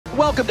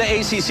Welcome to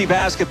ACC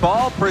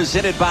Basketball,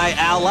 presented by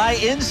Ally,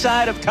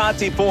 inside of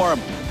Conte Forum.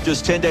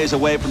 Just 10 days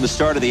away from the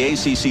start of the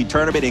ACC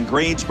tournament in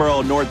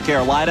Greensboro, North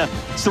Carolina.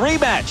 It's the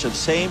rematch of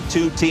same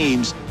two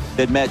teams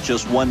that met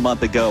just 1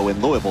 month ago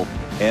in Louisville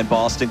and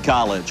Boston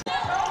College.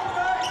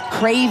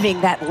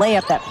 Craving that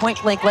layup, that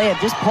point-blank layup.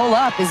 Just pull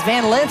up, as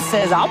Van Lith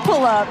says, I'll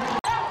pull up.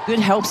 Good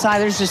help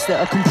side. There's just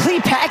a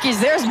complete package.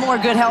 There's more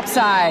good help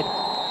side.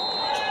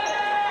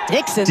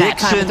 Dixon that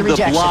time with the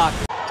rejection. Block.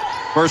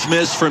 First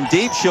miss from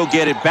deep. She'll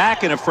get it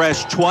back in a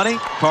fresh 20.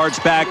 Cards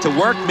back to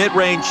work.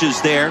 Mid-range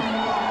is there.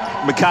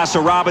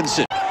 Mikasa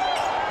Robinson.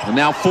 And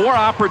now 4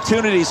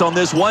 opportunities on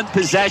this one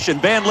possession.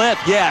 Van Lith,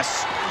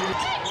 yes.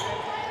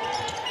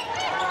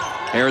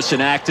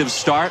 Harrison active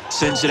start.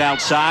 Sends it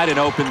outside. An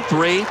open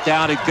 3.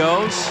 Down it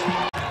goes.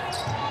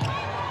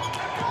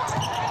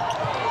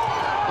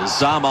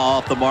 Zama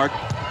off the mark.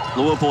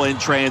 Louisville in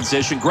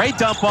transition. Great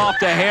dump off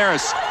to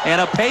Harris.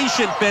 And a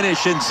patient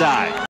finish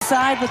inside.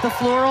 Side with the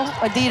floral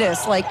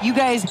Adidas, like you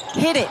guys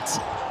hit it.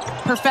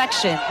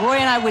 Perfection. Roy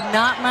and I would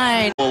not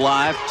mind.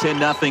 Alive,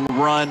 10-0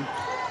 run.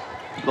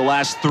 The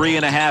last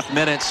 3.5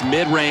 minutes.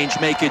 Mid-range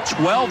make it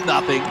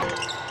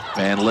 12-0.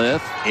 Van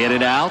Lith in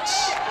and out.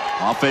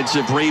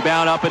 Offensive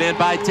rebound up and in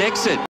by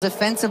Dixon.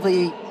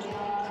 Defensively,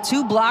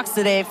 2 blocks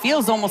today. It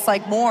feels almost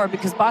like more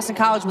because Boston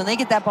College, when they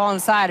get that ball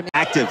inside.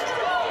 Active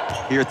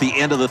here at the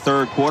end of the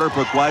third quarter.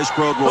 Brooke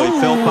Weisbrod, Roy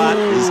Philpott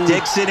is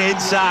Dixon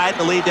inside.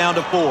 The lead down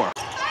to 4.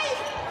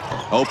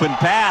 Open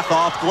path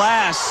off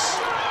glass.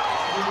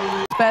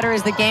 Better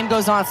as the game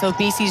goes on, so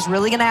BC's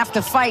really going to have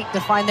to fight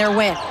to find their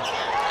win.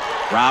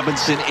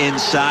 Robinson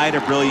inside, a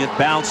brilliant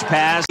bounce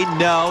pass.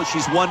 No,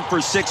 she's 1 for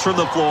 6 from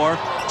the floor.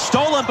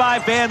 Stolen by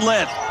Van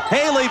Lith.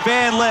 Haley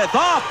Van Lith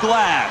off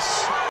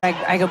glass.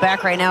 I go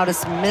back right now to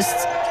some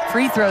missed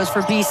free throws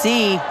for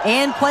BC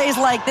and plays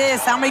like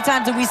this. How many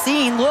times have we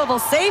seen Louisville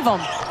save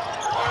them?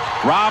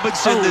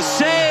 Robinson, the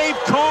save,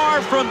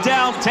 Carr from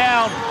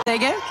downtown. Say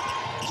again?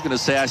 I was going to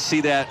say, I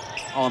see that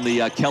on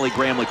the Kelly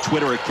Gramlich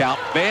Twitter account.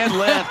 Van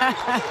Lith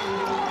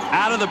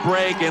out of the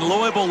break, and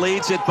Louisville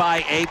leads it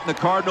by 8, and the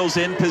Cardinals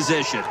in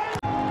position.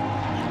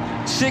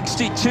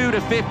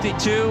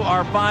 62-52,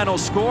 our final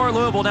score.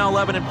 Louisville now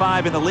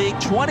 11-5 in the league,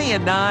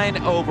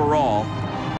 20-9 overall.